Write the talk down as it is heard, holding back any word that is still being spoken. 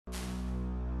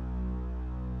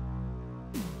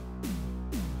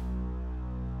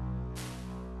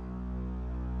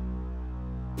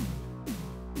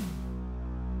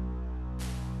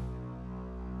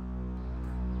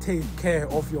take care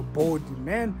of your body,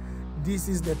 man. This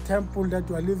is the temple that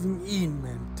you are living in,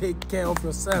 man. Take care of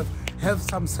yourself. Have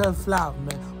some self-love,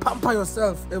 man. Pamper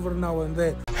yourself every now and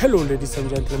then. Hello, ladies and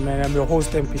gentlemen. I'm your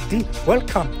host, MPD.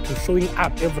 Welcome to Showing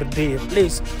Up Every Day, a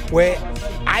place where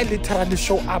I literally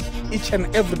show up each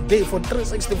and every day for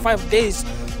 365 days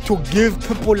to give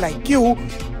people like you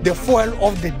the fuel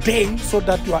of the day so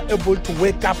that you are able to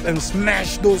wake up and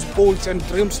smash those goals and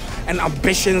dreams and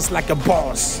ambitions like a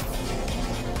boss.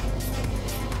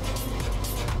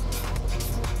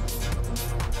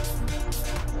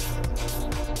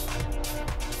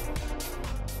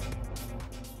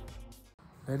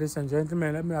 Ladies and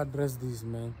gentlemen, let me address this,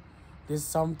 man. This is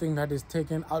something that is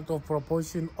taken out of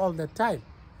proportion all the time.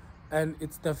 And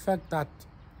it's the fact that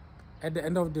at the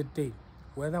end of the day,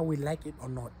 whether we like it or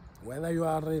not, whether you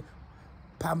are a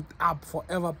pumped up,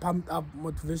 forever pumped up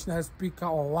motivational speaker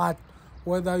or what,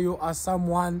 whether you are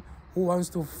someone who wants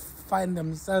to find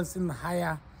themselves in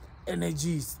higher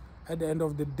energies, at the end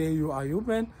of the day, you are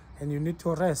human and you need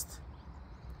to rest.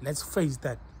 Let's face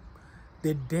that.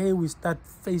 The day we start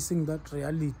facing that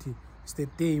reality is the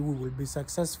day we will be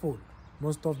successful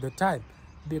most of the time,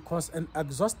 because an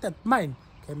exhausted mind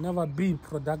can never be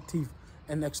productive.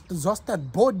 An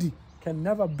exhausted body can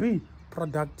never be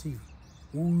productive.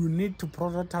 We need to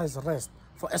prioritize rest.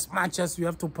 For as much as you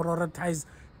have to prioritize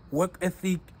work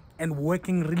ethic and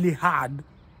working really hard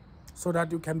so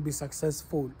that you can be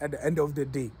successful at the end of the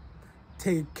day.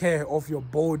 Take care of your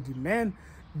body, man.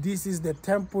 This is the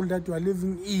temple that you are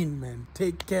living in, man.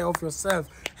 Take care of yourself.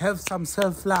 Have some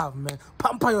self-love, man.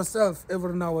 Pamper yourself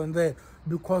every now and then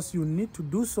because you need to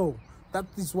do so. That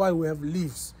is why we have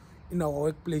leaves in our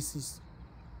workplaces.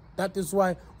 That is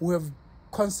why we have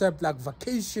concepts like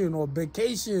vacation or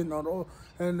vacation or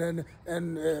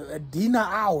a dinner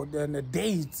out and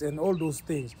dates and all those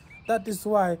things. That is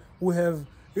why we have,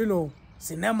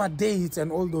 cinema dates and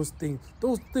all those things.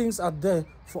 Those things are there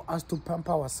for us to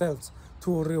pamper ourselves,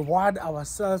 to reward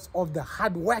ourselves of the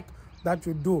hard work that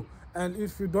you do. And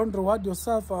if you don't reward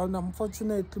yourself,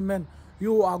 unfortunately, man,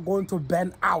 you are going to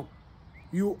burn out.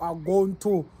 You are going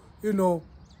to,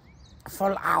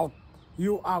 fall out.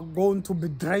 You are going to be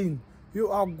drained. You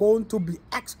are going to be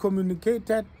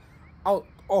excommunicated out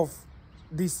of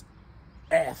this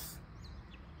earth.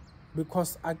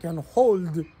 Because I can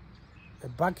hold a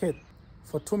bucket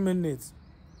for 2 minutes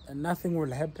and nothing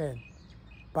will happen.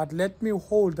 But let me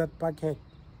hold that bucket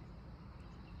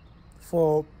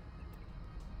for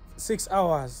 6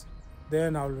 hours.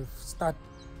 Then I'll start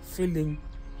feeling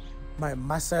my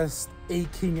muscles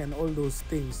aching and all those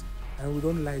things. And we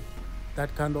don't like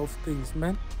that kind of things,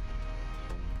 man.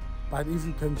 But if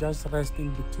you can just rest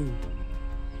in between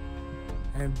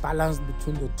and balance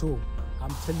between the two,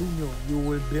 I'm telling you, you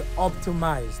will be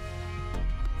optimized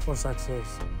for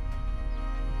success.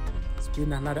 It's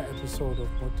been another episode of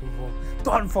Motivore.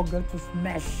 Don't forget to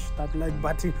smash that like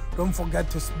button. Don't forget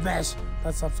to smash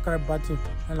that subscribe button.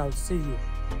 And I'll see you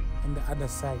on the other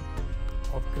side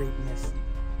of greatness.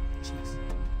 Cheers.